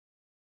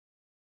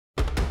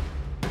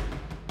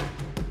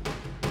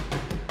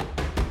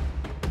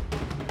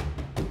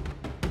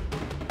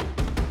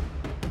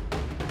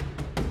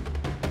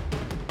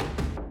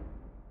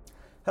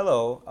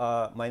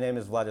Hello, my name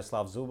is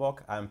Vladislav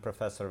Zubok. I'm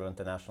professor of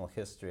international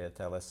history at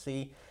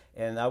LSE,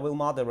 and I will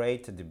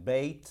moderate a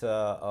debate.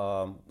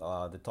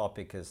 The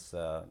topic is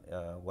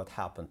what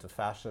happened to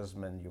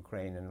fascism in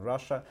Ukraine and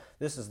Russia.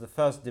 This is the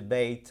first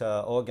debate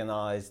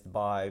organized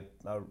by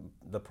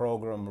the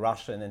program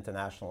Russia and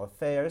International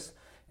Affairs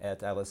at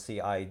LSE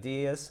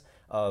Ideas.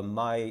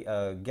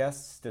 My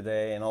guests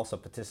today and also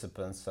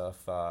participants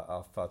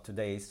of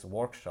today's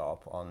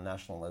workshop on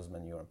nationalism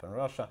in Europe and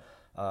Russia.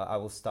 I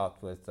will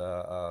start with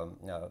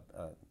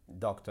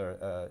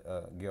Dr.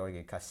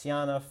 Georgy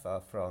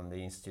Kasyanov from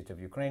the Institute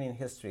of Ukrainian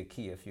History,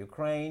 Kiev,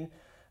 Ukraine.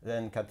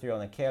 Then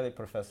Katriona Kelly,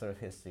 Professor of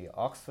History,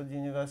 Oxford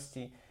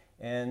University.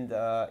 And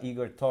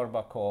Igor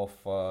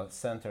Torbakov,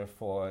 Center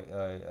for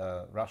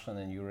Russian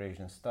and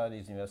Eurasian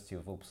Studies, University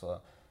of Uppsala,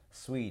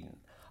 Sweden.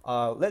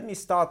 Let me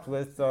start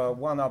with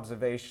one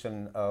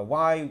observation.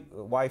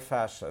 Why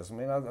fascism?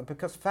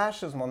 Because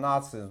fascism or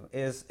Nazism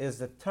is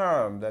a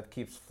term that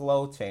keeps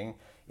floating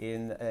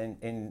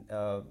in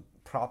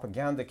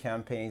propaganda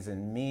campaigns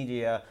and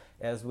media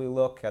as we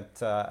look at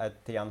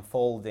the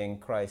unfolding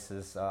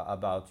crisis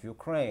about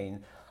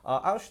Ukraine.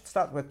 I should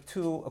start with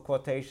two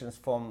quotations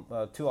from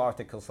two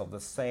articles of the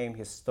same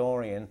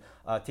historian,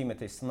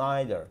 Timothy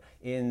Snyder.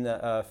 In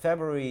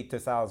February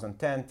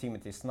 2010,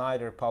 Timothy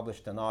Snyder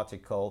published an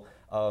article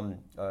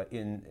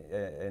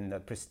in a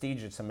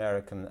prestigious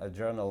American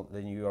journal,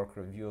 the New York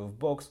Review of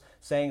Books,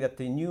 saying that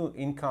the new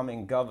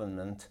incoming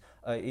government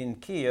in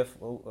Kiev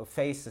will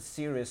face a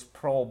serious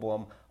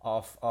problem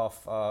of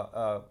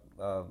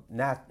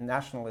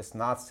nationalist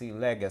Nazi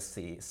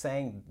legacy,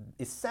 saying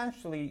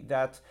essentially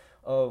that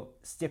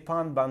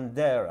Stepan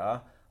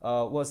Bandera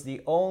was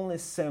the only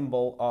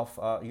symbol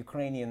of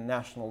Ukrainian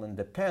national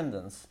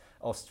independence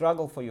or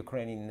struggle for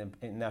Ukrainian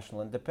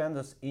national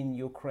independence in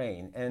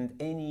Ukraine. And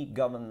any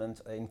government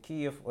in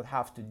Kiev would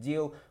have to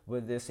deal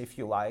with this, if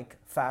you like,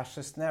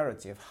 fascist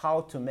narrative,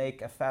 how to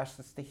make a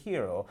fascist a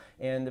hero.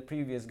 And the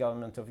previous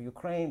government of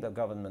Ukraine, the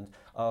government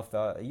of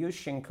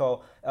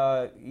Yushchenko,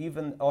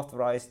 even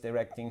authorized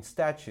erecting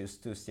statues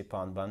to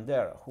Stepan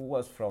Bandera, who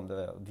was, from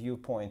the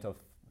viewpoint of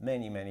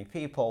many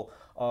people,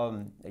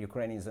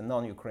 Ukrainians and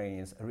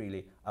non-Ukrainians,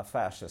 really a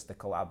fascist, a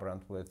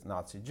collaborant with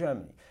Nazi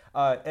Germany.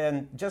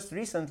 And just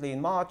recently, in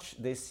March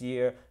this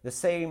year, the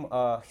same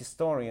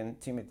historian,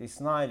 Timothy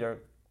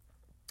Snyder,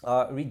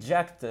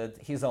 rejected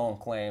his own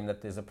claim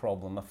that there's a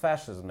problem of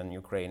fascism in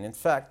Ukraine. In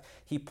fact,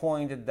 he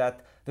pointed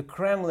that the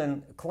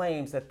Kremlin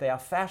claims that they are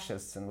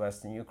fascists in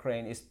Western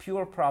Ukraine is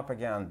pure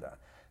propaganda.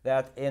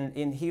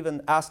 And he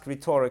even asked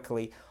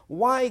rhetorically,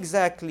 why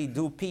exactly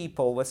do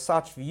people with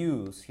such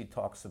views, he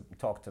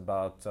talked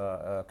about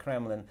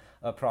Kremlin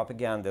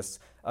propagandists,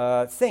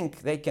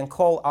 think they can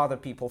call other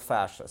people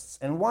fascists?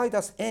 And why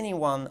does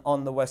anyone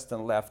on the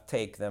Western left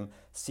take them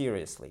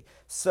seriously?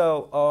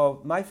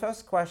 So my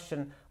first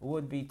question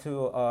would be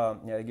to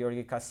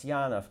Georgy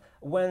Kasyanov.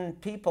 When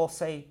people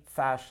say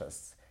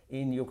fascists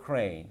in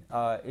Ukraine,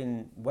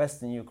 in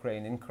Western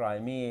Ukraine, in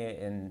Crimea,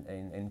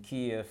 in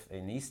Kiev,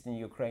 in Eastern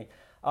Ukraine,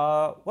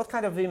 what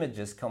kind of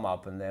images come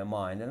up in their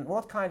mind, and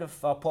what kind of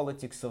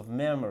politics of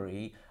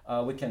memory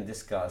we can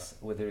discuss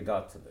with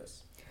regard to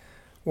this?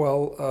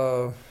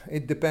 Well,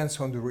 it depends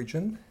on the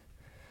region.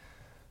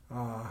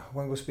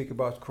 When we speak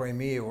about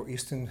Crimea or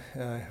eastern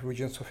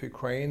regions of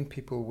Ukraine,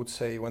 people would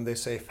say, when they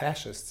say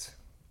fascists,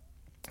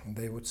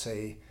 they would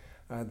say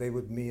they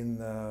would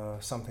mean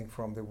something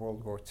from the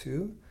World War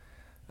II,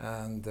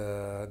 and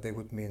they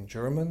would mean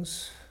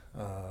Germans,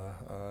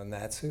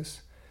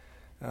 Nazis.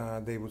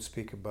 They would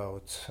speak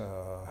about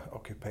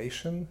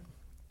occupation,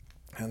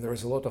 and there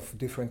is a lot of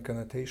different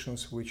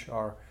connotations which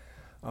are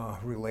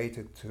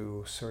related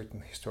to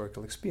certain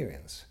historical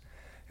experience,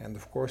 and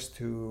of course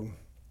to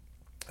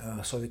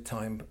Soviet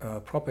time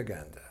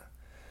propaganda.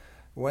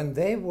 When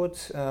they would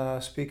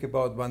speak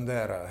about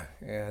Bandera,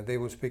 they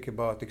would speak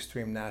about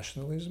extreme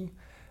nationalism,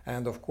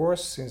 and of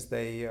course, since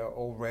they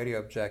already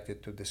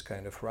objected to this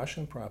kind of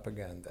Russian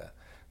propaganda,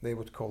 they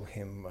would call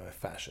him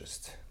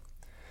fascist.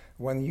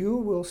 When you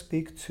will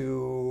speak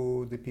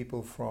to the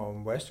people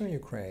from Western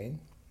Ukraine,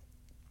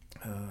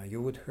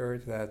 you would hear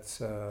that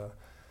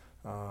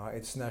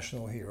it's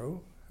national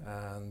hero,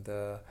 and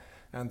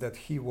that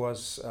he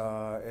was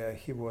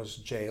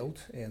jailed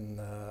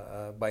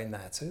by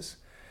Nazis,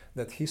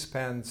 that he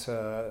spent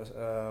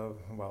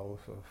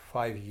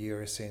 5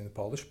 years in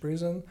Polish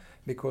prison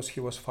because he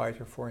was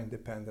fighter for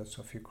independence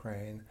of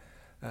Ukraine,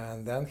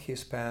 and then he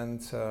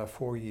spent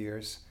 4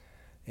 years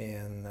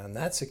in a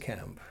Nazi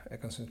camp, a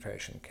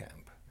concentration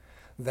camp.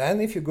 Then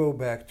if you go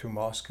back to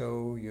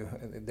Moscow,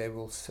 they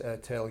will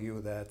tell you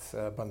that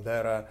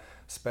Bandera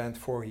spent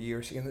 4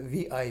 years in a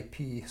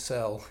VIP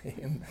cell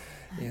in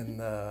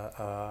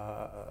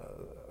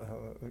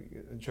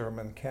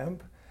German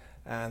camp,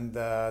 and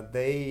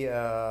they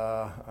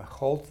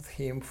halted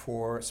him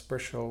for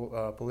special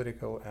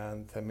political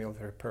and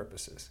military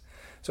purposes.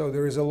 So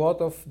there is a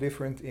lot of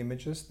different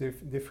images,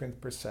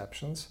 different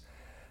perceptions.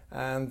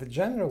 And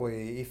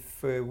generally,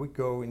 if we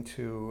go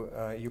into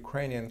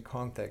Ukrainian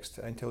context,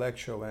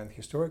 intellectual and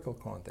historical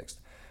context,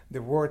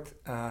 the word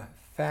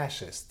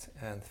fascist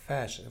and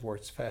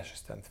words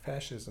fascist and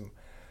fascism,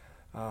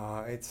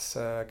 it's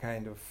a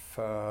kind of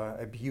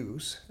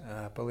abuse,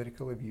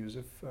 political abuse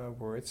of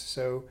words.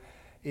 So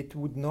it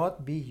would not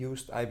be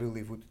used, I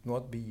believe, would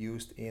not be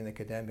used in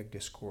academic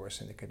discourse,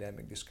 in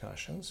academic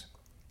discussions.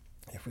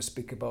 If we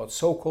speak about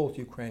so-called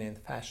Ukrainian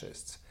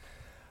fascists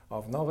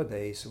of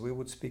nowadays, we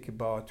would speak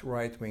about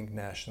right-wing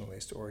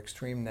nationalists or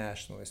extreme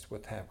nationalists,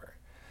 whatever.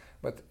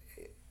 But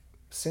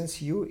since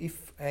if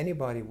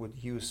anybody would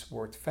use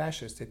word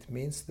fascist, it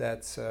means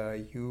that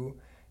you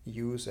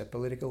use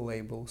political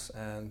labels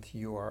and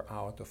you are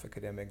out of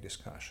academic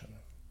discussion.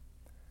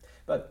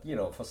 But,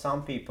 for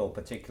some people,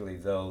 particularly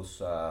those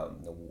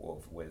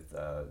with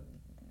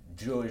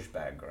Jewish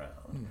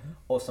background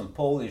or some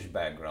Polish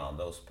background,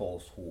 those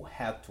Poles who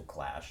had to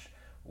clash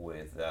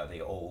with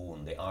the OUN,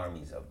 the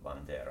armies of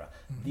Bandera,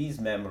 these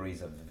memories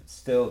are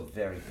still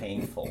very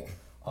painful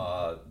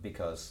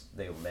because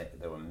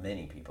there were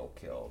many people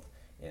killed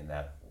in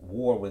that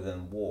war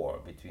within war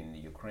between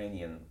the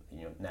Ukrainian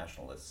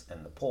nationalists and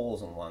the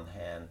Poles on one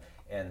hand,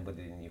 and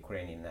within the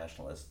Ukrainian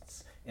nationalists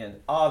and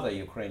other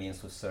Ukrainians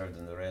who served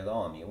in the Red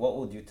Army. What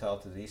would you tell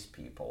to these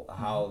people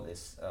how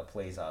this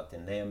plays out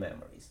in their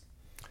memories?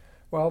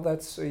 Well,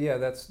 that's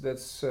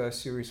a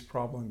serious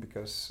problem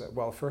because,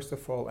 first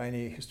of all,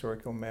 any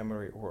historical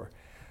memory or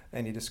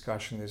any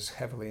discussion is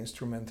heavily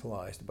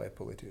instrumentalized by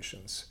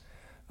politicians,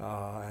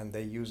 and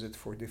they use it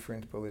for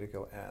different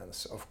political ends.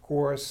 Of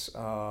course,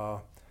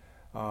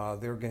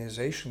 the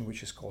organization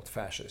which is called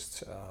fascists,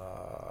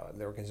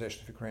 the Organization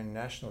of Ukrainian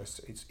Nationalists,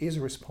 is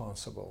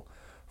responsible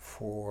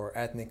for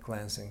ethnic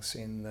cleansings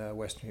in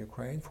Western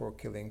Ukraine, for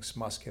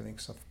mass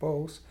killings of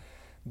Poles.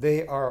 They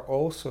are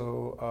also,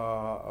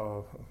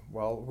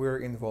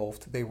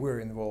 they were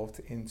involved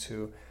into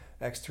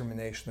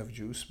extermination of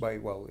Jews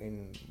in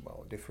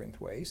different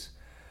ways.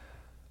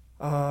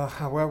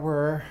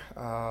 However,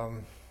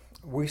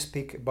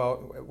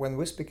 when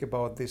we speak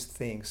about these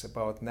things,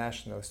 about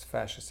nationalists,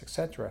 fascists,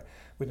 etc.,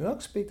 we do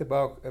not speak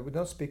about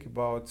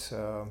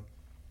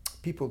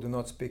people do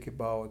not speak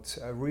about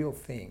real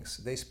things.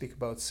 They speak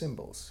about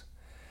symbols.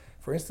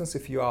 For instance,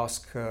 if you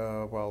ask,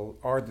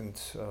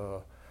 ardent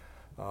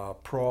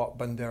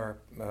pro-Bandera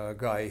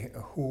guy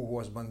who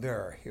was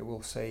Bandera, he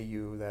will say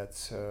you that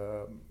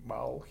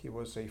he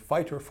was a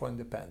fighter for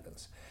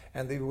independence.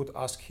 And they would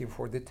ask him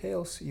for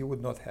details. You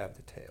would not have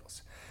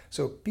details.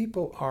 So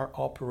people are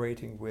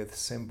operating with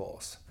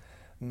symbols,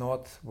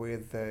 not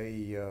with a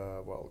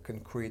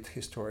concrete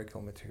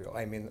historical material.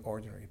 I mean,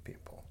 ordinary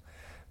people.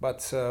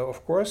 But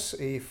of course,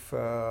 if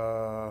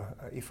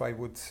I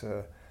would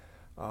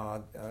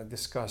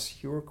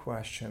discuss your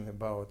question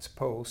about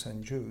Poles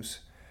and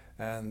Jews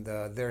and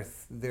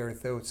their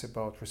thoughts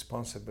about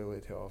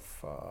responsibility of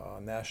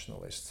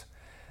nationalists,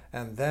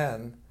 and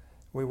then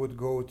we would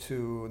go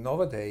to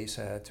nowadays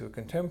to a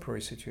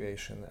contemporary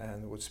situation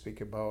and would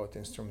speak about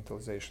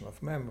instrumentalization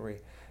of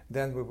memory,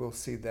 then we will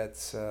see that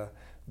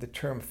the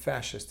term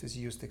fascist is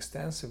used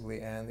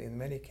extensively and in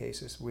many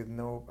cases with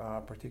no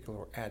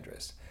particular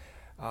address.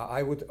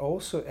 I would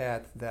also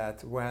add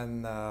that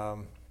when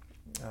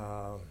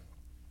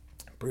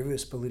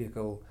previous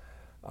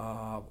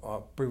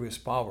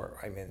power,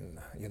 I mean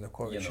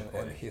Yanukovych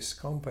and his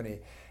company,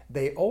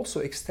 they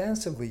also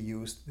extensively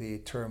used the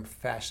term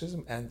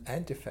fascism and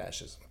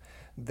anti-fascism.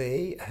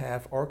 They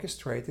have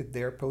orchestrated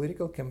their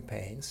political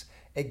campaigns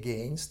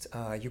against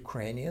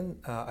Ukrainian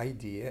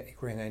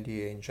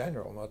idea in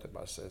general, not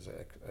about as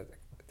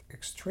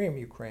extreme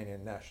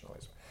Ukrainian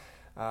nationalism,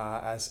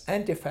 as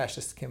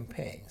anti-fascist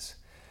campaigns.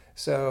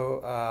 So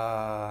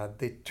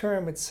the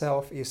term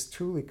itself is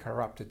truly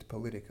corrupted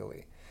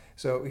politically.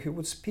 So he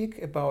would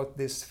speak about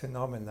this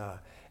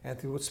phenomena, and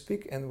he would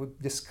speak and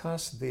would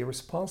discuss the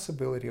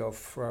responsibility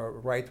of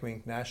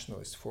right-wing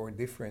nationalists for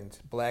different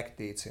black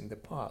deeds in the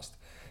past.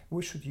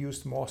 We should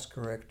use most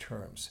correct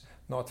terms,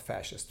 not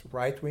fascist.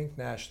 Right-wing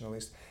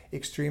nationalist,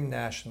 extreme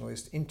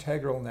nationalist,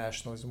 integral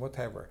nationalism,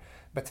 whatever.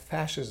 But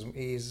fascism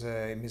is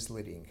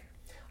misleading.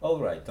 All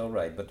right,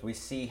 but we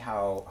see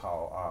how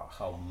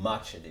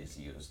much it is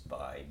used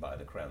by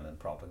the Kremlin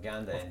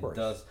propaganda, and it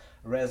does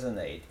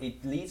resonate.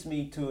 It leads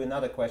me to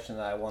another question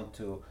that I want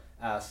to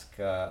ask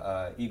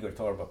Igor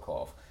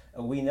Torbakov.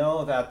 We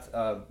know that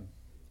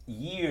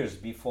years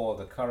before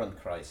the current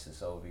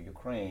crisis over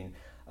Ukraine,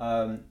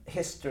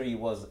 history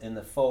was in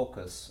the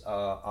focus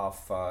of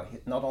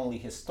not only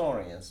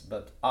historians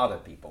but other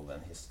people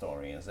than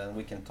historians, and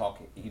we can talk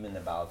even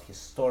about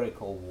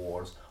historical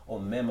wars or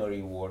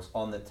memory wars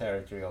on the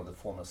territory of the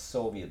former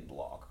Soviet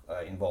bloc,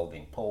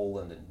 involving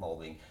Poland,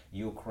 involving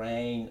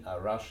Ukraine,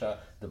 Russia,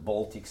 the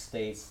Baltic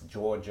states,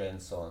 Georgia,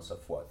 and so on and so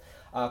forth.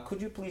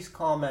 Could you please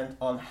comment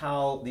on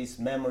how these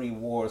memory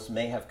wars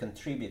may have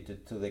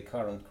contributed to the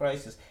current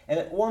crisis? And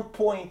at one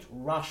point,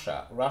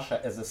 Russia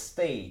as a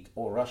state,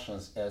 or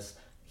Russians as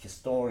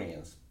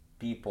historians,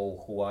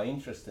 people who are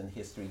interested in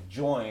history,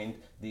 joined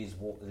these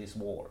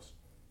wars.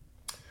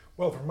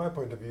 Well, from my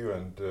point of view,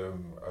 and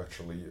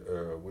actually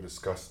we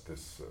discussed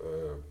this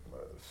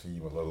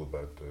theme a little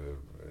bit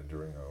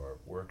during our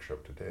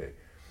workshop today,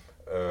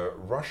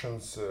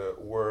 Russians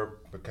were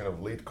the kind of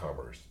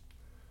latecomers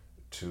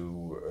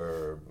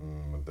to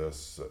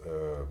this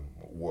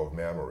war of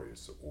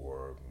memories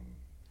or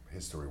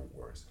history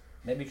wars.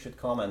 Maybe you should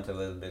comment a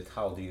little bit.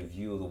 How do you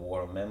view the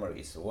war of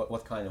memories?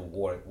 What kind of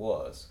war it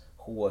was?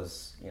 Who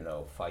was,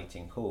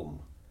 fighting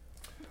whom?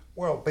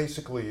 Well,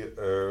 basically,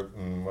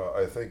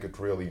 I think it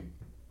really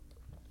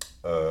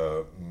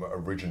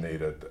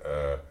originated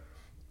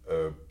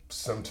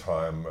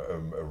sometime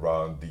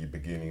around the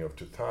beginning of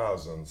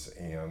 2000s,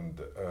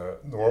 and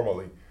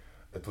normally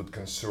it would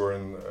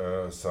concern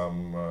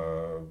some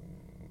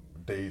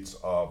dates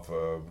of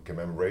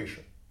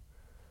commemoration,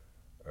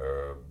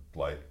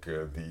 like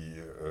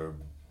the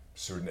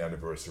certain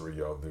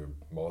anniversary of the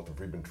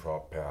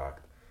Molotov-Ribbentrop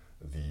Pact,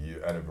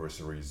 the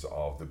anniversaries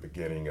of the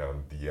beginning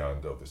and the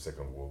end of the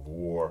Second World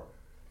War,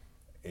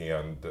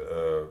 and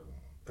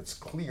it's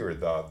clear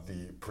that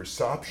the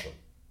perception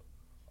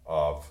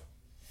of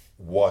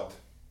what,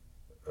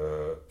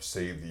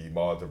 say, the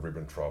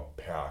Molotov-Ribbentrop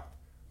Pact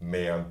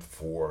meant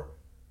for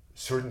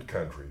certain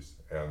countries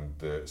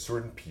and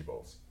certain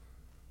peoples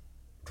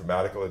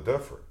dramatically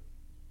differ.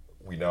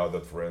 We know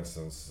that, for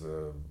instance,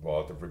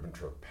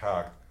 Molotov-Ribbentrop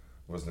Pact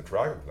was not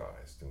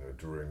recognized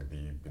during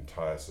the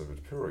entire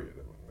Soviet period,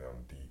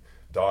 and the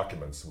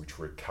documents which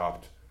were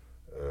kept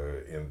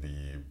in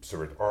the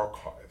Soviet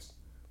archives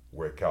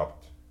were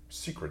kept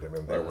secret. I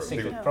mean,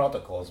 secret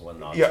protocols were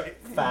not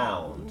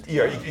found.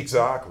 Yeah,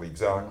 exactly.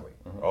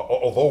 Mm-hmm.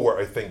 Although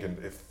I think, and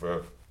if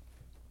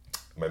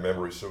my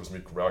memory serves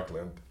me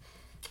correctly, and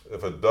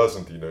if it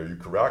doesn't, you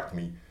correct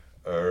me,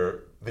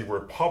 they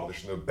were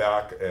published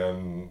back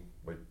in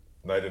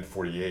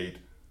 1948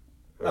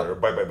 by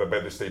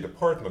the State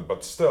Department,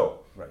 but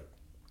still, right.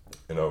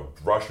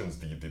 Russians,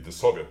 the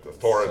Soviet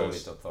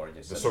authorities,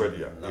 the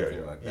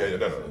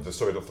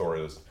Soviet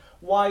authorities.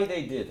 Why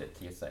they did it?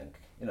 You think?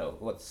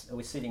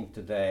 We're sitting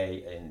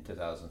today in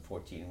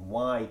 2014.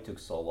 Why it took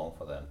so long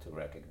for them to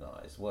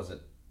recognize? Was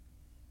it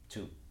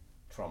too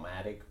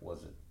traumatic?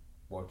 Was it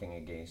working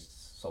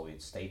against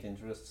Soviet state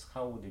interests?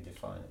 How would you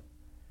define it?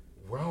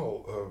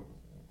 Well,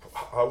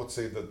 I would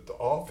say that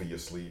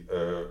obviously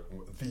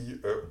the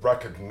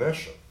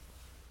recognition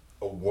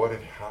of what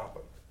had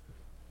happened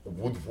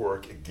would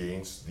work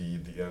against the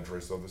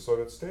interests of the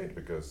Soviet state,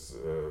 because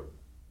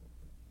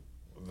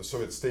the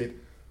Soviet state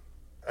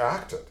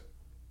acted.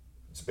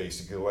 It's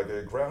basically like an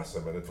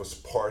aggressor, and it was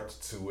part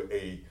to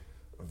a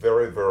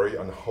very, very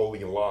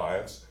unholy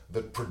alliance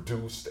that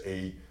produced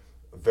a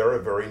very,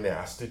 very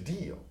nasty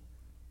deal,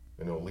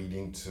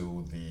 leading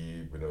to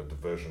the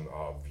division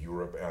of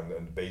Europe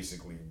and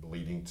basically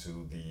leading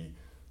to the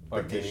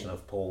partition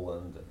of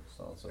Poland and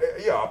so on.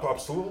 Yeah,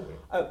 absolutely.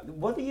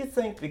 What do you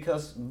think?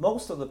 Because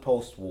most of the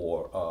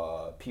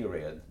post-war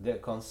period, the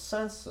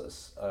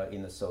consensus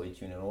in the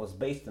Soviet Union was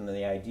based on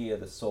the idea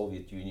the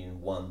Soviet Union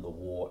won the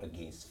war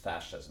against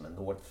fascism, and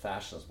the word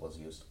fascism was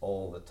used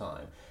all the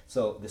time.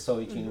 So the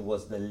Soviet Union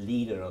was the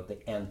leader of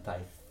the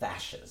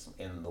anti-fascism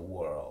in the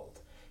world.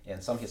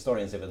 And some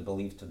historians even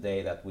believe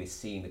today that we're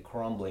seeing the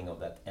crumbling of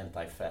that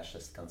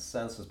anti-fascist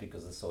consensus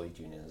because the Soviet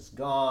Union is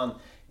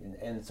gone,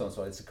 and so on.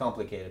 So it's a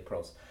complicated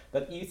process.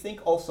 But you think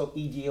also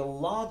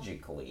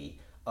ideologically,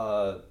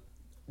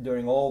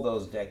 during all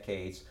those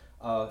decades,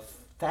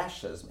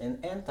 fascism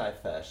and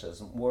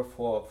anti-fascism were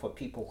for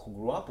people who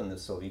grew up in the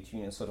Soviet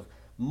Union sort of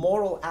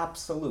moral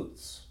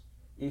absolutes.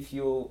 If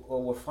you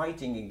were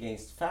fighting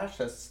against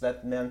fascists,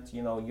 that meant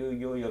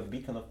you're a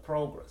beacon of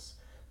progress.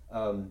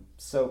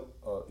 So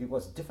it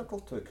was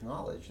difficult to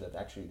acknowledge that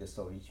actually the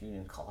Soviet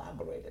Union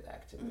collaborated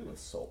actively with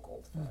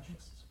so-called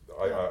fascists.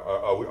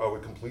 I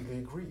would completely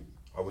agree.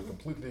 I would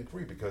completely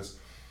agree, because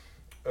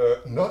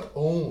not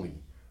only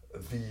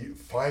the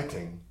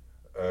fighting,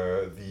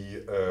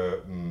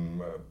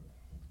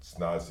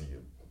 Nazi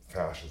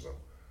fascism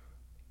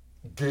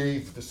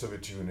gave the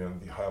Soviet Union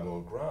the high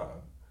moral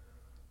ground,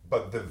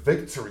 but the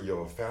victory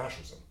of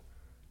fascism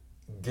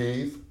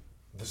gave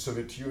the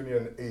Soviet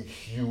Union a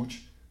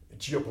huge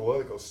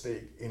geopolitical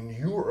stake in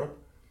Europe,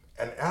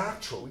 and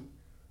actually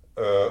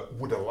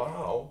would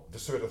allow the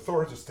Soviet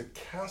authorities to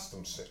cast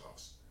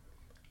themselves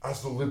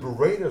as the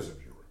liberators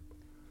of Europe.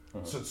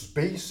 Mm-hmm. So it's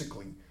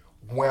basically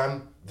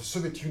when the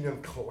Soviet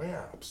Union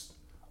collapsed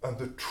and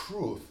the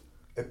truth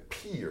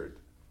appeared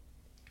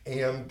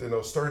and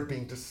started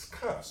being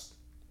discussed,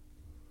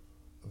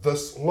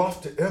 this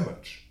lofty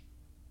image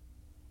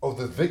of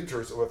the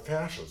victors of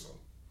fascism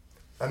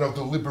and of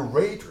the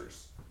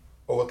liberators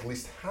of at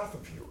least half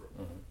of Europe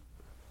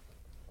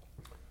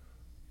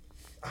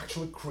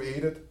actually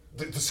created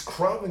this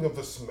crumbling of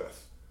this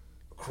myth,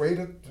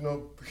 created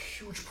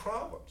huge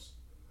problems,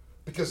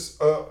 because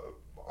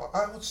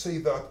I would say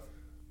that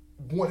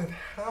what had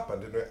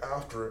happened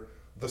after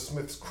the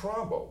Smiths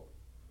crumble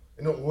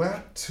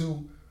led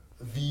to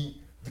the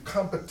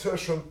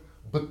competition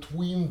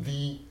between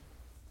the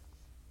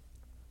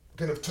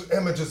kind of two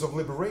images of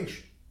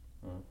liberation,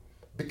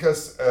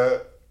 because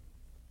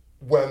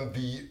when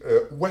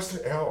the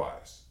Western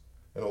Allies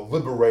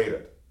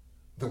liberated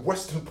the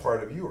western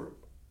part of Europe,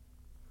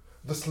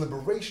 this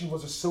liberation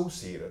was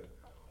associated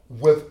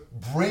with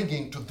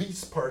bringing to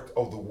this part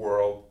of the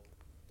world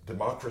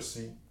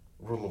democracy,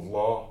 rule of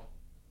law,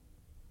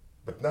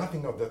 but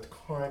nothing of that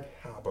kind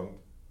happened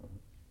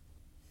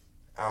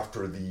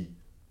after the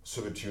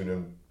Soviet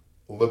Union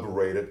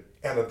liberated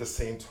and at the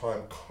same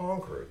time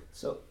conquered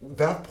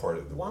that part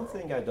of the one world.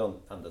 thing I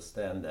don't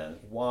understand then,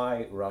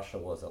 why Russia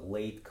was a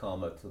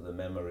latecomer to the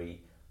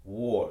memory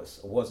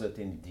wars. Was it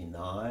in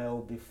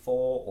denial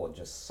before, or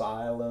just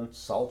silent,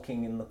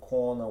 sulking in the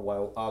corner,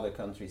 while other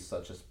countries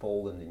such as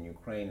Poland and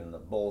Ukraine and the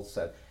Balts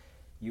said,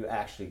 you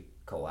actually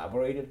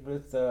collaborated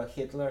with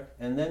Hitler,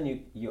 and then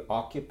you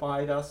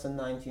occupied us in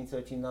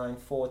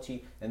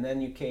 1939-40, and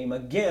then you came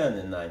again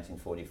in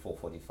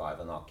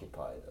 1944-45 and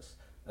occupied us.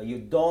 You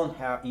don't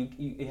have,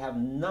 you have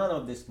none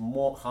of this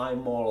high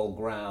moral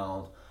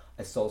ground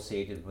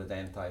associated with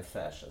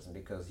anti-fascism,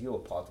 because you're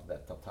part of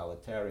that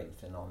totalitarian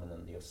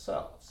phenomenon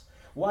yourselves.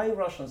 Why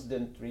Russians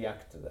didn't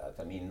react to that?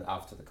 I mean,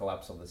 after the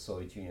collapse of the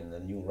Soviet Union, the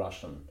new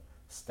Russian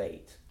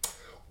state.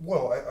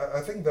 Well,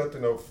 I think that,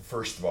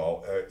 first of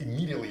all,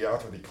 immediately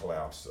after the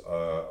collapse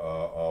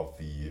of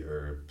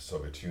the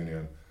Soviet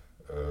Union,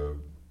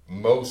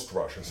 most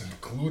Russians,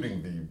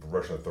 including the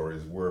Russian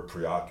authorities, were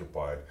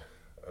preoccupied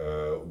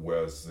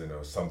with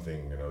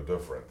something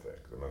different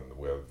things. I mean,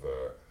 with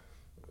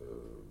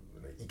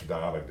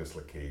economic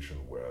dislocation,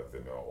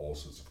 with all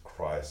sorts of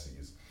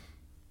crises.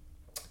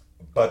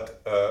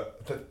 But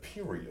that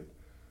period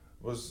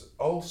was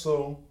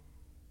also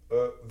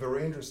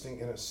very interesting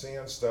in a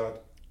sense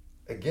that,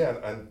 again,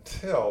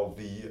 until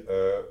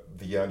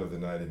the end of the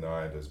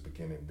 1990s,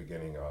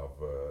 beginning of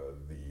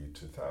the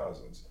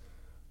 2000s,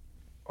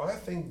 I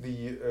think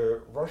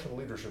the Russian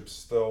leadership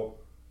still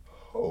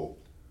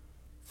hoped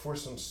for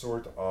some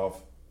sort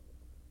of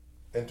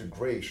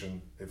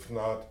integration, if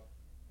not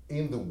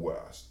in the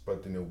West,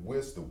 but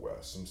with the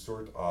West, some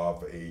sort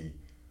of a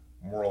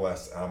more or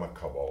less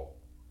amicable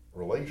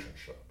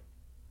relationship.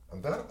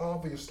 And that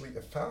obviously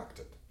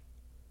affected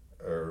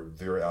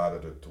their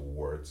attitude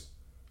towards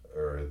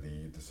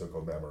the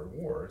so-called memory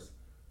wars.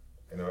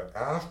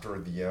 After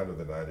the end of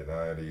the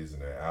 1990s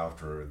and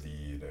after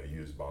the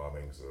US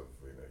bombings of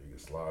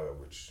Yugoslavia,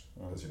 which,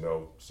 as you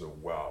know so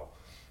well,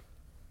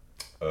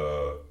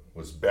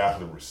 was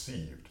badly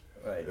received.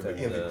 Right,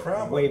 in the the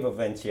Kremlin. wave of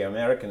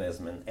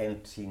anti-Americanism and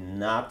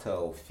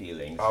anti-NATO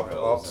feelings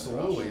rose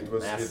Absolutely, in it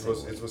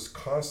Russia was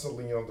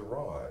constantly on the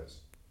rise,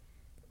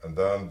 and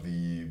then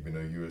the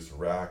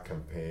U.S.-Iraq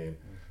campaign.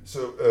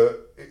 So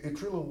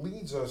it really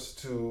leads us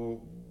to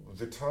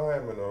the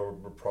time,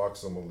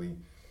 approximately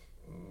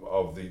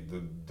of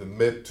the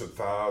mid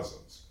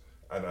 2000s,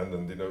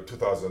 and then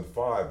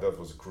 2005. That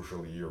was a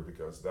crucial year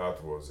because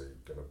that was a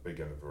kind of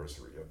big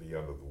anniversary of the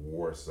end of the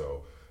war.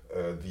 So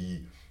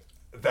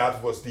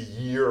that was the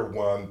year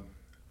when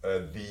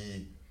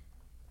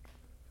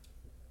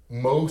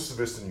most of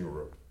Eastern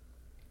Europe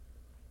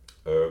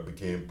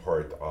became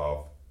part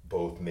of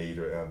both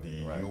NATO and the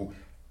EU, Right.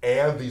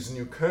 and these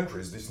new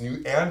countries, these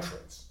new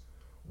entrants,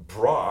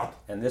 brought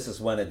and this is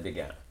when it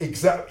began.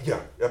 exactly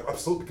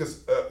absolutely,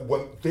 because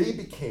when they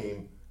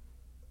became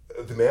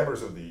the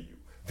members of the EU,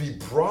 they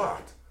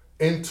brought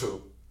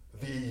into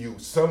the EU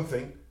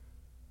something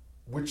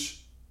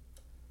which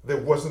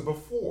there wasn't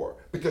before,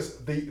 because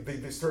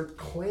they started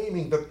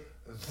claiming that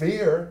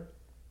their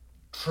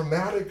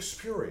traumatic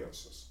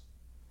experiences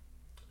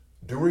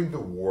during the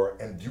war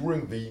and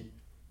during the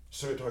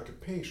Soviet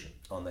occupation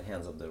On the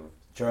hands of the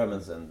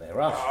Germans and the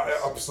Russians.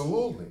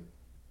 absolutely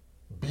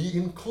be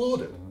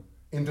included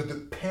into the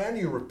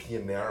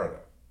pan-European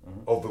narrative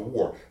of the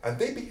war, and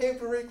they behaved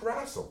very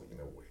aggressively in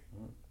a way.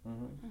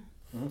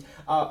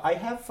 I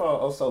have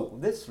also,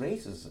 this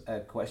raises a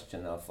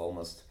question of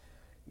almost,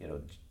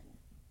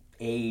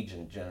 age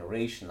and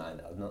generation.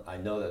 I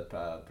know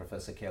that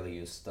Professor Kelly,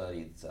 you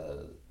studied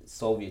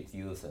Soviet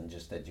youth and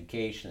just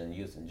education and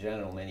youth in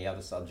general, many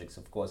other subjects,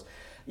 of course.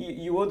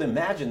 You would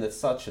imagine that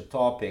such a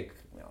topic,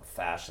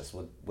 fascists,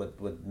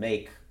 would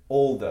make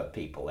older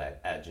people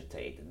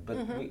agitated.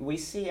 But we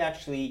see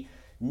actually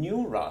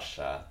new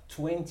Russia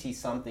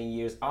 20-something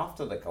years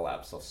after the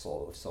collapse of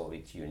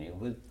Soviet Union,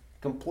 with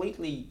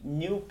completely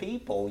new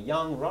people,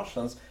 young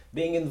Russians,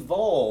 being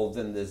involved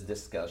in this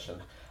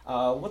discussion.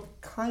 What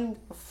kind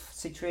of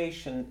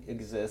situation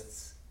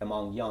exists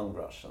among young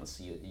Russians,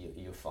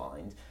 you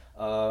find?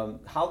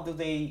 How do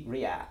they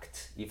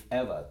react, if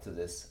ever, to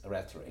this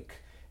rhetoric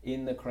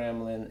in the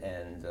Kremlin,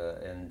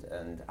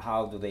 and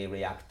how do they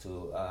react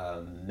to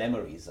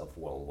memories of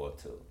World War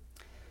II?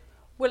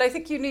 Well, I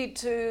think you need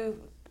to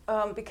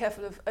be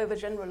careful of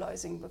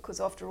overgeneralizing,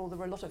 because after all, there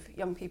are a lot of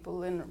young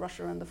people in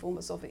Russia and the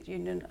former Soviet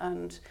Union,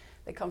 and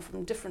they come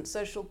from different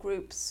social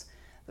groups.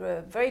 There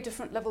are very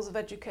different levels of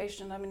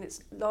education. I mean,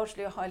 it's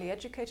largely a highly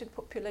educated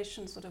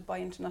population, sort of by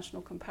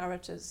international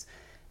comparators.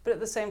 But at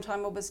the same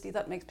time, obviously,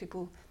 that makes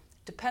people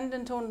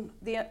dependent on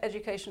the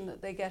education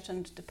that they get,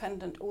 and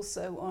dependent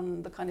also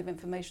on the kind of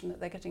information that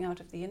they're getting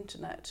out of the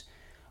internet,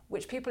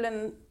 which people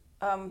in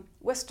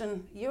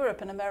Western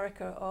Europe and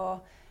America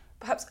are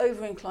perhaps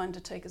over-inclined to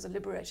take as a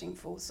liberating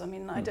force. I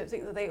mean, I don't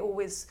think that they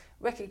always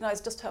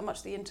recognise just how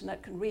much the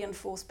internet can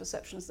reinforce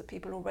perceptions that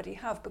people already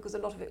have, because a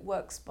lot of it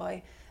works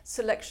by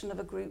selection of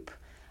a group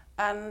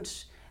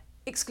and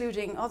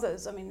excluding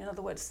others. I mean, in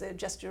other words, the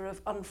gesture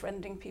of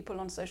unfriending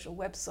people on social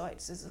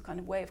websites is a kind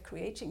of way of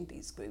creating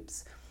these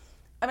groups.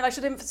 I mean, I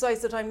should emphasise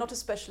that I'm not a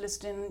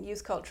specialist in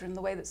youth culture in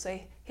the way that,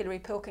 say, Hilary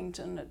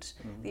Pilkington at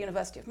the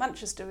University of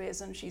Manchester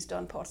is, and she's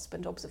done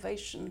participant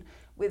observation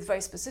with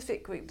very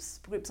specific groups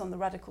on the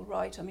radical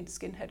right. I mean,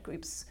 skinhead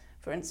groups,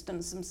 for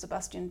instance, and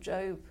Sebastian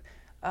Job,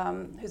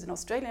 who's an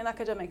Australian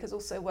academic, has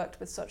also worked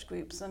with such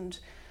groups. And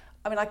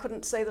I mean, I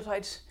couldn't say that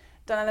I'd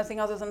done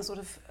anything other than sort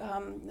of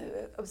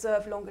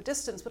observe longer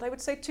distance, but I would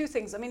say two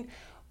things. I mean,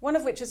 one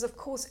of which is, of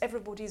course,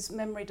 everybody's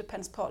memory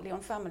depends partly on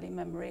family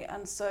memory,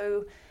 and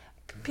so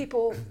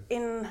people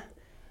in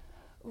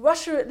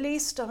Russia, at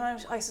least,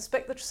 I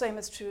suspect the same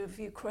is true of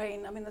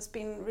Ukraine. I mean, there's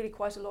been really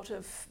quite a lot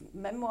of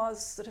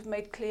memoirs that have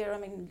made clear, I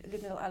mean,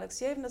 Lyudmila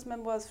Alexeyevna's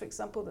memoirs, for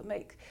example, that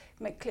make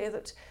clear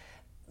that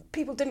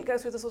people didn't go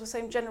through the sort of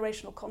same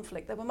generational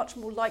conflict. They were much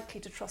more likely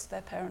to trust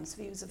their parents'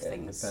 views of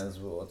things. It depends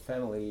what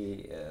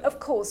family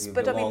of course, you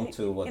but belong I mean,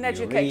 to, what in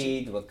you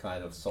read, what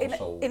kind of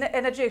social... In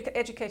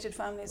educated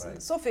families in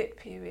the Soviet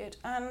period.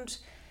 And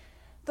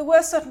there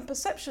were certain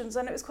perceptions,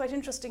 and it was quite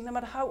interesting, no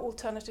matter how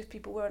alternative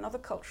people were in other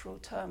cultural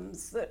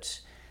terms, that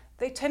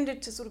they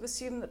tended to sort of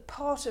assume that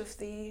part of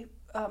the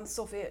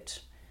Soviet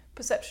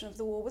perception of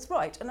the war was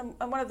right. And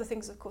one of the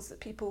things, of course,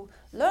 that people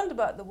learned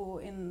about the war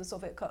in the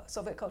Soviet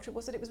culture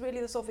was that it was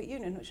really the Soviet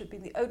Union which had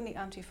been the only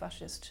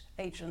anti-fascist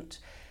agent.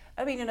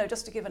 I mean, you know,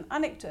 just to give an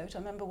anecdote, I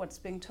remember once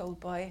being told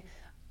by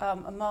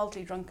a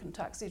mildly drunken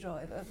taxi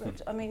driver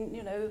that, I mean,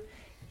 you know,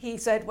 he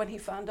said when he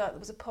found out there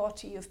was a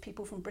party of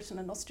people from Britain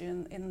and Austria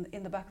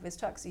in the back of his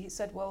taxi, he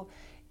said, well,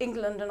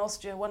 England and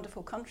Austria are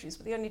wonderful countries,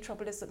 but the only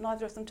trouble is that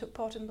neither of them took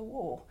part in the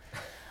war.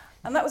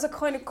 And that was a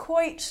kind of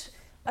quite,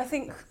 I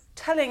think,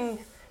 telling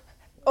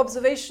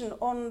observation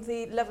on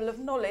the level of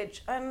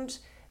knowledge. And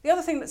the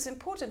other thing that's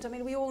important, I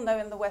mean, we all know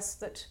in the West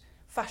that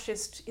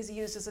fascist is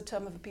used as a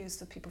term of abuse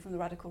for people from the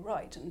radical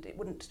right, and it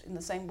wouldn't, in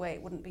the same way,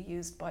 it wouldn't be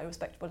used by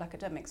respectable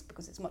academics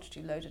because it's much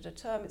too loaded a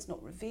term, it's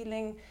not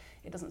revealing,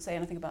 it doesn't say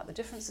anything about the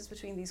differences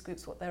between these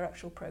groups, what their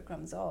actual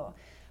programs are.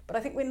 But I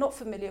think we're not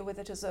familiar with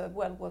it as a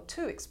World War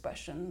II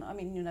expression. I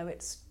mean, you know,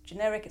 it's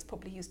generic, it's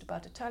probably used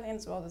about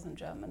Italians rather than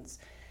Germans.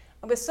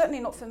 And we're certainly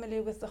not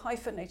familiar with the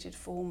hyphenated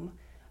form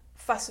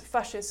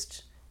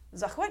fascist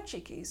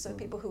zahvatchiki, so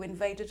people who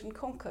invaded and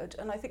conquered,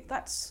 and I think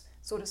that's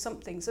sort of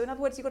something. So in other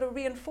words, you've got a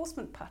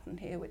reinforcement pattern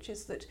here, which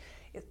is that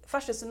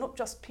fascists are not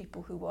just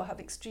people who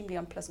have extremely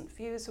unpleasant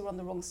views, who are on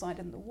the wrong side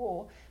in the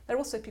war, they're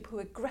also people who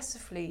are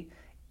aggressively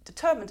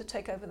determined to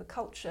take over the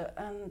culture,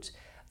 and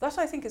that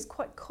I think is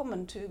quite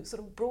common to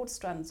sort of broad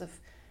strands of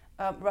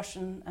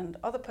Russian and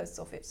other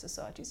post-Soviet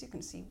societies. You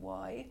can see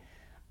why.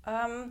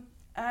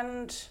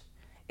 And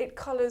it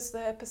colours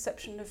their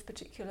perception of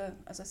particular,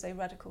 as I say,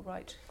 radical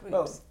right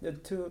groups. Well,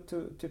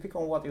 to pick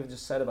on what you've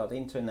just said about the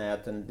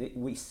internet, and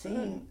we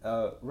see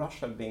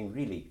Russia being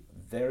really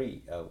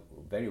very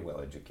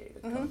well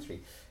educated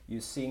country.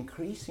 You see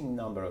increasing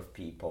number of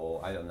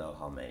people, I don't know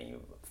how many,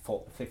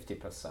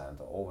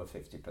 50% or over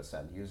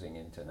 50% using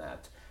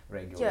internet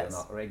regularly or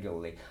not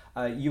regularly.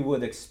 You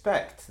would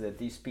expect that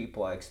these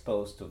people are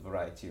exposed to a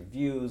variety of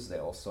views.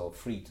 They're also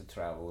free to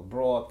travel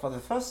abroad for the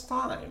first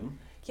time.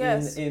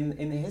 Yes. In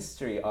the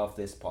history of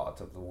this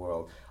part of the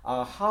world,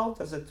 how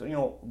does it, you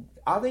know,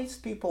 are these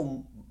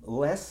people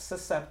less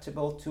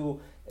susceptible to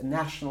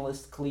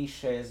nationalist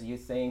cliches, you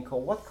think,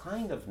 or what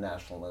kind of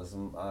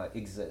nationalism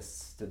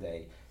exists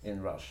today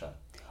in Russia?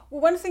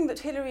 Well, one thing that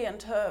Hillary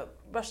and her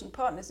Russian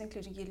partners,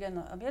 including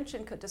Yelena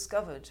Omelchenko,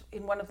 discovered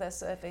in one of their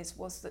surveys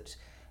was that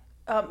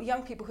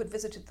young people who had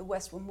visited the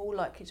West were more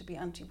likely to be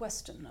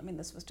anti-Western. I mean,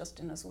 this was just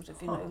in a sort of,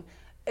 you know,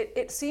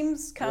 it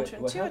seems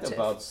counterintuitive. We heard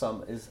about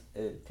some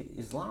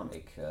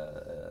Islamic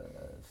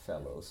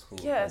fellows who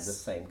had the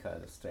same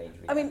kind of strange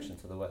reaction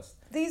to the West.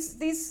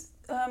 These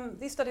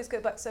studies go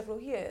back several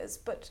years,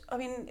 but I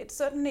mean, it's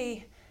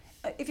certainly,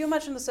 if you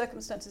imagine the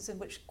circumstances in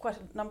which quite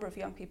a number of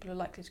young people are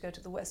likely to go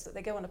to the West, that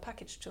they go on a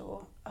package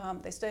tour,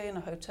 they stay in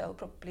a hotel,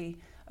 probably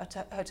a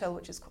hotel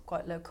which is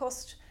quite low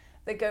cost,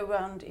 they go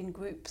around in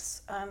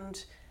groups,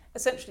 and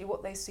essentially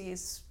what they see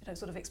is, you know,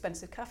 sort of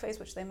expensive cafes,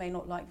 which they may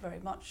not like very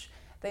much.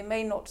 They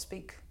may not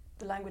speak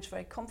the language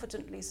very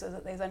confidently, so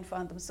that they then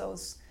find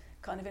themselves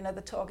kind of, you know,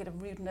 the target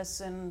of rudeness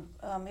in,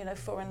 you know,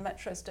 foreign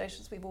metro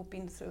stations. We've all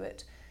been through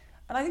it.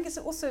 And I think it's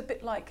also a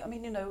bit like, I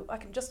mean, you know, I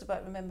can just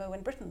about remember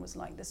when Britain was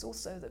like this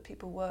also, that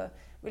people were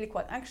really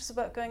quite anxious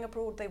about going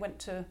abroad. They went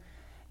to,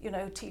 you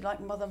know, tea like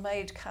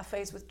mother-made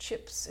cafes with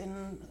chips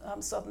in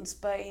southern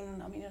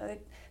Spain. I mean, you know, they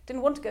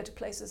didn't want to go to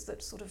places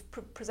that sort of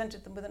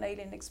presented them with an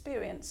alien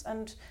experience.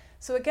 And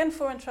so again,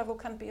 foreign travel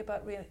can be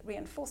about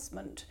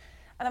reinforcement.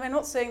 And I mean, I'm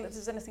not saying that this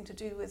has anything to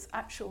do with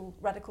actual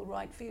radical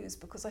right views,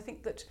 because I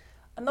think that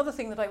another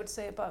thing that I would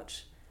say about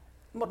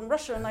modern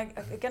Russia, and I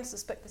again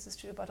suspect this is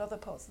true about other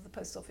parts of the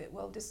post-Soviet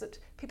world, is that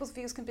people's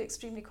views can be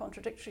extremely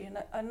contradictory.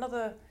 And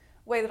another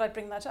way that I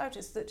bring that out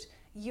is that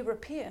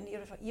European,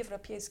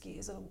 Европейский,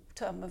 is a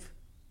term of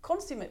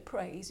consummate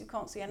praise. You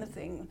can't see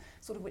anything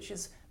sort of which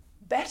is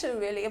better,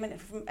 really. I mean,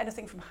 from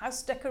anything from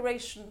house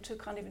decoration to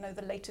kind of, you know,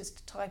 the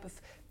latest type of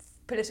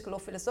political or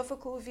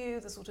philosophical view,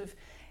 the sort of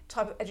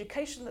type of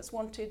education that's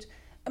wanted.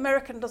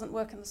 American doesn't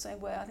work in the same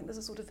way. I think there's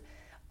a sort of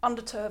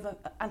undertow of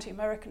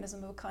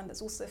anti-Americanism of a kind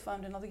that's also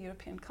found in other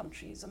European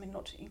countries. I mean,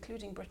 not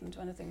including Britain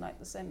to anything like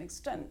the same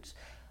extent.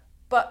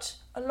 But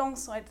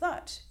alongside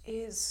that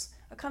is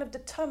a kind of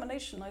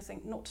determination, I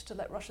think, not to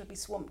let Russia be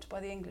swamped by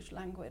the English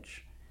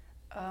language.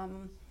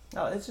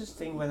 No, it's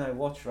interesting when I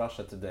watch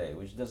Russia Today,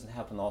 which doesn't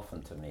happen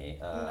often to me.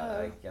 No.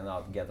 I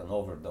cannot get an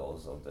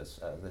overdose of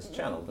this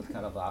channel, but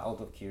kind of out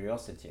of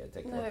curiosity, I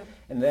take a look. No.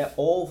 And they're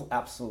all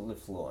absolutely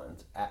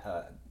fluent,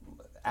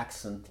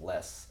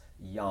 accentless,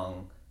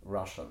 young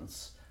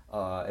Russians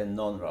and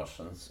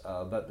non-Russians,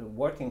 but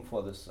working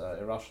for this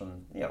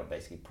Russian, you know,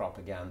 basically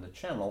propaganda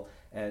channel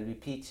and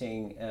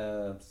repeating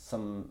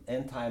some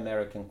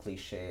anti-American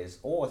cliches,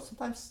 or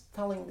sometimes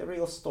telling the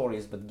real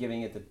stories but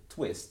giving it a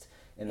twist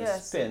and a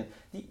spin.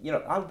 You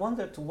know, I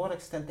wonder to what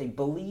extent they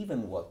believe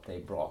in what they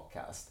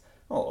broadcast.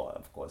 Oh,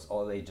 of course,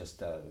 or they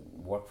just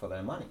work for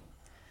their money.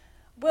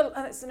 Well,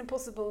 and it's an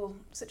impossible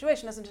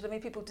situation, isn't it? I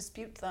mean, people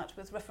dispute that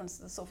with reference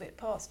to the Soviet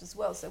past as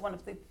well. So one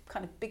of the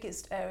kind of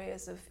biggest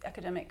areas of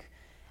academic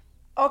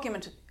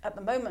argument at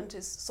the moment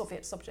is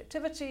Soviet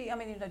subjectivity. I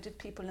mean, you know, did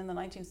people in the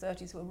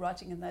 1930s who were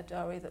writing in their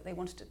diary that they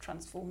wanted to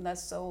transform their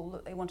soul,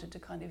 that they wanted to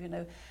kind of, you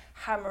know,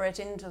 hammer it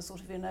into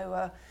sort of, you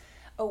know,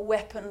 a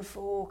weapon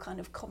for kind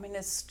of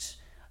communist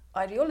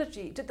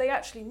ideology? Did they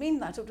actually mean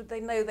that, or did they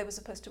know they were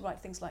supposed to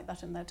write things like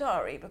that in their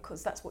diary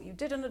because that's what you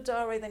did in a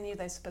diary? They knew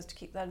they were supposed to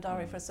keep their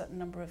diary for a certain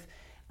number of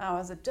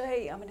hours a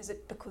day. I mean, is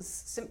it because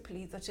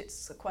simply that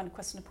it's a kind of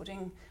question of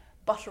putting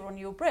butter on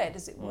your bread,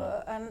 as it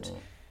were? And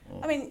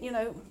I mean, you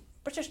know,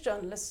 British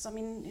journalists, I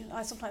mean, you know,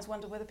 I sometimes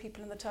wonder whether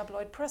people in the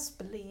tabloid press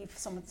believe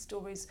some of the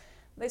stories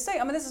they say.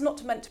 I mean, this is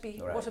not meant to be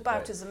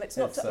whataboutism. Right. It's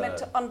not meant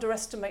to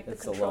underestimate the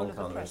control of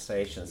the press. It's a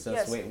long conversation.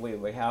 Since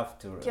we have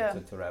to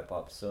wrap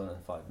up soon in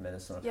 5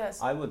 minutes. Yes.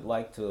 I would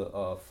like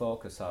to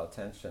focus our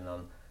attention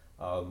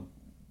on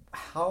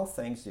how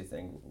things you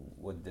think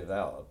would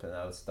develop. And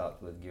I'll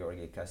start with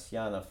Georgy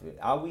Kasyanov.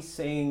 Are we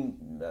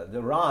seeing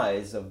the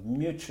rise of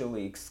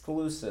mutually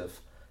exclusive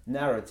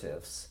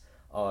narratives,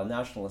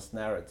 nationalist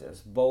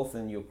narratives, both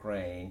in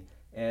Ukraine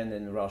and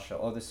in Russia,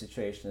 or the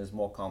situation is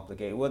more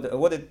complicated?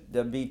 Would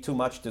it be too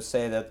much to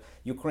say that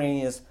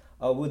Ukrainians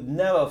would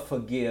never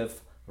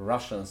forgive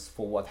Russians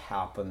for what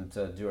happened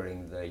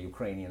during the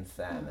Ukrainian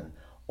famine,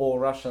 or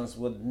Russians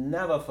would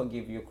never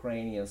forgive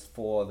Ukrainians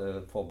for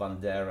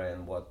Bandera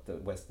and what the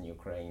Western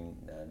Ukraine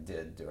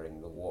did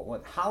during the war?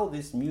 How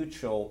this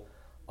mutual,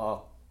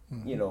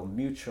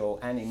 mutual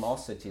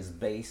animosities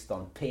based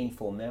on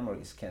painful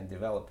memories can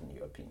develop, in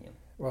your opinion?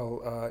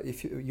 Well,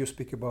 if you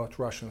speak about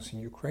Russians in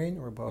Ukraine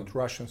or about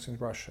Russians in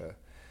Russia,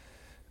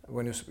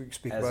 when you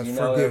speak about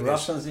forgiveness,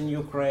 Russians in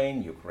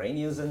Ukraine,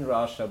 Ukrainians in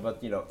Russia, but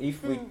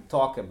if we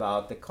talk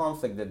about the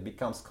conflict that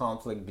becomes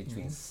conflict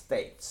between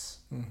states,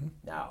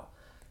 now,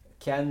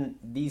 can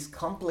these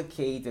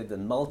complicated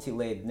and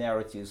multi-layered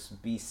narratives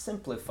be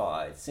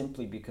simplified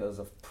simply because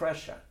of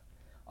pressure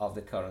of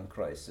the current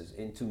crisis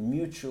into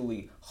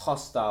mutually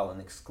hostile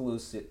and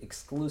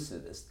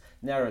exclusivist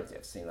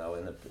narratives?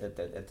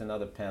 At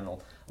another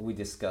panel, we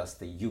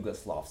discussed the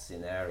Yugoslav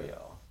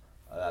scenario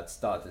that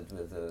started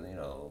with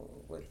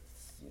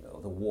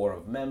the war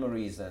of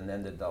memories and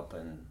ended up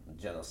in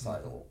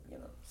genocidal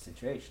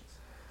situations.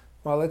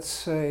 Well,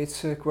 it's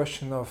a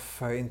question of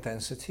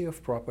intensity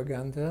of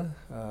propaganda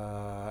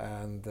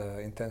and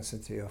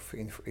intensity of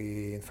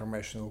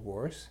informational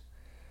wars.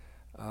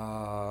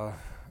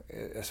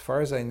 As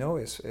far as I know,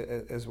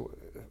 as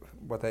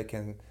what I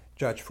can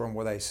judge from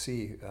what I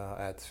see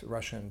at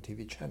Russian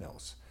TV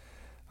channels,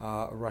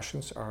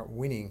 Russians are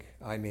winning.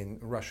 I mean,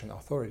 Russian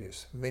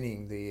authorities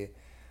winning the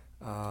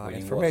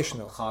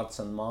informational hearts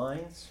and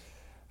minds.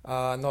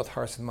 Not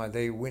hearts and minds.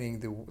 They're winning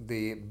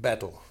the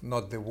battle,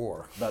 not the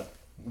war. But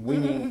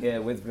winning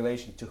with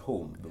relation to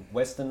whom? The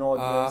Western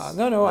audience?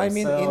 No. I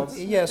mean,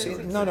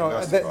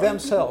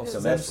 themselves.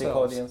 Domestic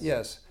audience.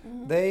 Yes,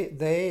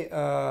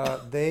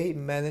 they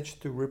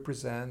managed to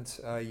represent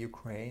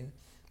Ukraine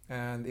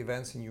and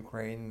events in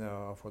Ukraine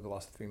for the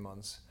last 3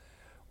 months,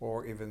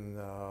 or even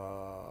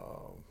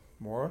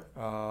more,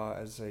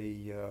 as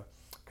a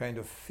kind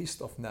of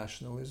feast of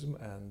nationalism,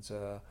 and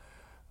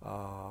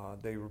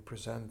they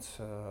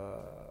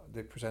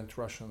present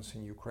Russians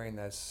in Ukraine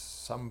as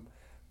some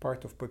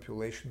part of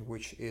population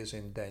which is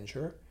in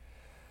danger,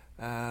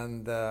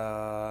 and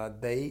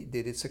they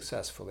did it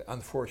successfully,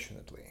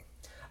 unfortunately.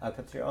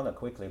 Katriona,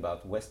 quickly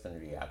about Western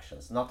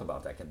reactions, not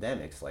about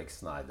academics like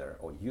Snyder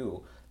or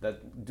you,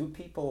 but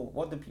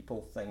what do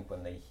people think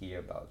when they hear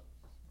about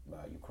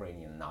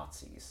Ukrainian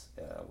Nazis,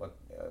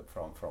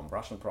 from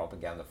Russian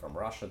propaganda, from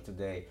Russia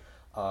Today,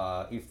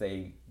 if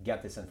they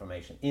get this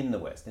information in the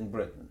West, in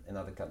Britain, in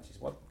other countries?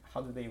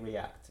 How do they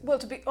react? Well,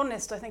 to be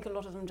honest, I think a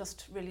lot of them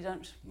just really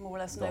don't more or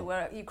less know Don't.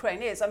 where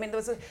Ukraine is. I mean,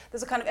 there's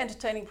a kind of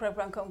entertaining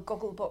program called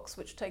Gogglebox,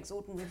 which takes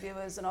ordinary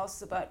viewers and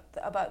asks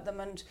about them.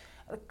 And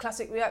a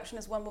classic reaction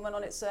is one woman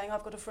on it saying,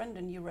 "I've got a friend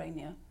in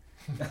Urania."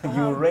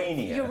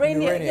 Urania.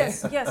 Urania,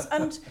 yes, yes.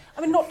 And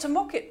I mean, not to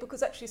mock it,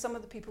 because actually some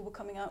of the people were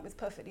coming out with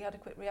perfectly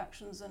adequate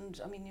reactions. And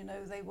I mean, you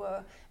know, they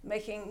were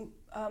making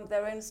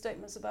their own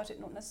statements about it,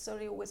 not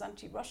necessarily always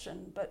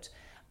anti-Russian, but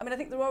I mean, I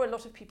think there are a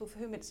lot of people for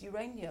whom it's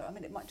Urania. I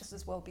mean, it might just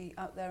as well be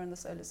out there in the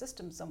solar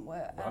system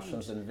somewhere.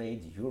 Russians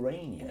invade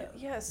Urania. You know,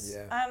 yes,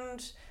 Yeah.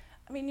 and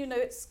I mean, you know,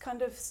 it's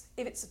kind of,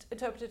 if it's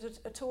interpreted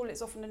at all,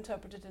 it's often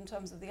interpreted in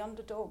terms of the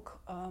underdog,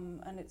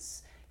 and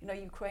it's, you know,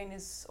 Ukraine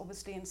is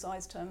obviously in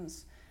size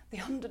terms the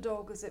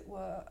underdog, as it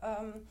were.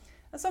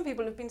 And some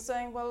people have been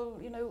saying, well,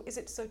 you know, is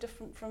it so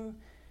different from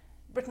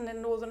Britain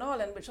and Northern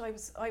Ireland, which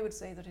I would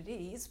say that it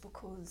is,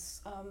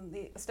 because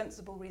the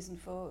ostensible reason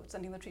for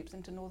sending the troops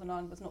into Northern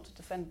Ireland was not to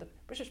defend the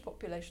British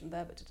population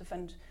there, but to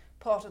defend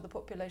part of the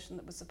population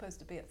that was supposed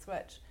to be at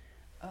threat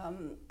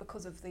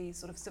because of the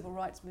sort of civil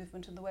rights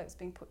movement and the way it was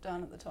being put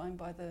down at the time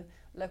by the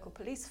local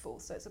police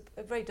force. So it's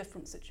a very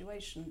different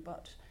situation,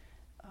 but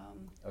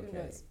who Okay,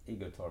 knows?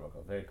 Igor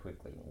Torbakov, very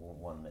quickly,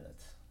 1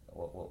 minute.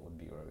 What would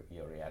be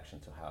your reaction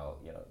to how,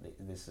 you know,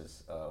 this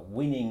is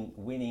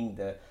winning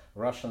the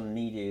Russian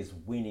media is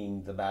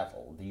winning the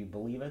battle? Do you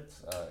believe it?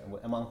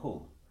 Among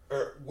whom?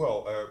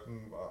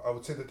 I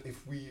would say that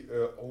if we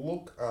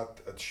look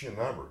at sheer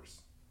numbers,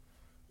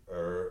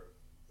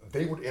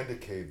 they would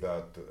indicate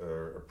that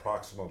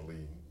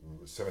approximately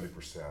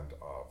 70%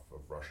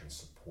 of Russians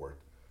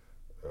support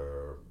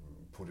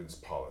Putin's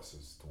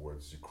policies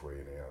towards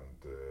Ukraine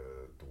and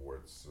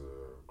towards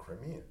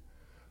Crimea.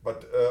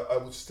 But I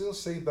would still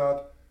say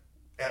that,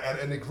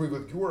 and agree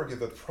with Georgi,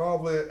 that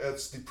probably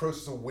it's the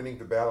process of winning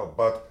the battle,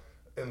 but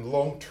in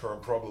long term,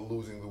 probably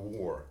losing the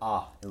war.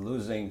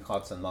 Losing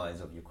hearts and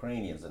minds of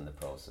Ukrainians in the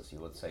process, you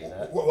would say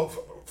that? Well,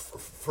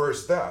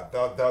 first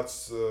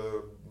that's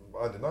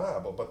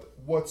undeniable. But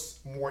what's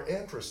more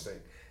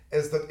interesting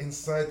is that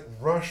inside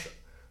Russia,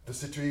 the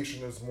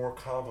situation is more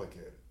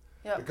complicated.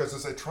 Yeah. Because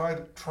as I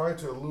tried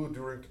to allude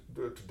during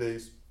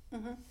today's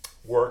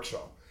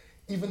workshop,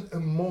 even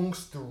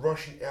amongst the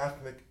Russian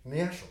ethnic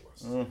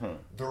nationalists,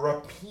 there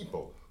are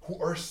people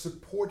who are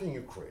supporting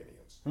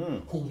Ukrainians,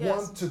 who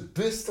want to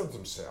distance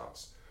themselves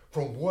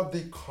from what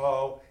they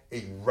call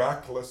a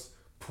reckless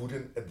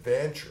Putin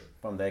adventure.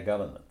 From their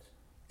government.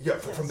 Yeah,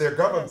 from their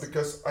government,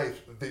 because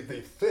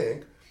they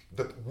think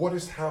that what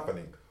is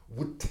happening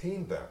would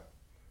tame them.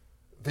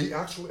 They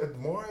actually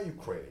admire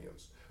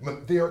Ukrainians. I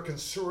mean, they are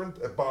concerned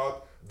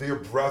about their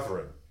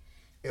brethren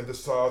in the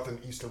south and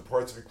eastern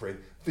parts of Ukraine.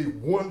 They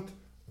want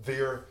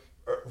their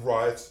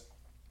rights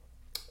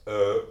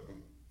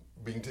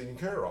being taken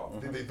care of.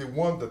 They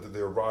want that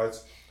their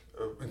rights,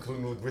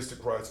 including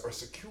linguistic rights, are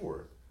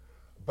secured.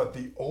 But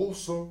they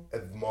also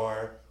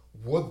admire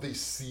what they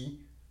see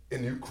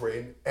in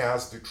Ukraine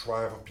as the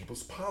triumph of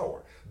people's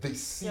power. They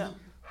see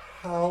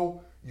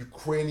how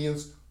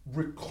Ukrainians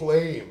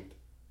reclaimed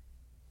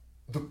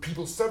the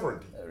people's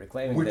sovereignty.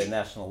 Reclaiming their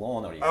national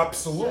honor.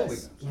 Absolutely,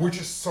 which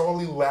is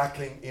sorely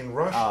lacking in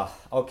Russia.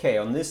 Okay,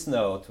 on this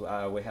note,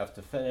 we have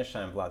to finish.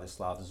 I'm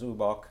Vladislav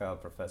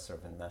Zubok, professor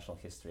of International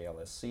History,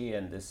 LSE,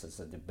 and this is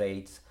a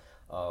debate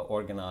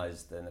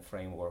organized in the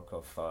framework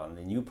of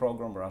the new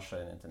program, Russia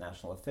and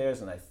International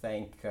Affairs. And I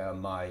thank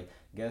my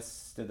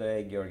guests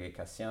today, Georgi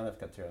Kasyanov,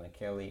 Katerina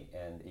Kelly,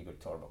 and Igor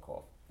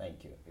Torbakov.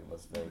 Thank you. It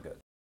was very good.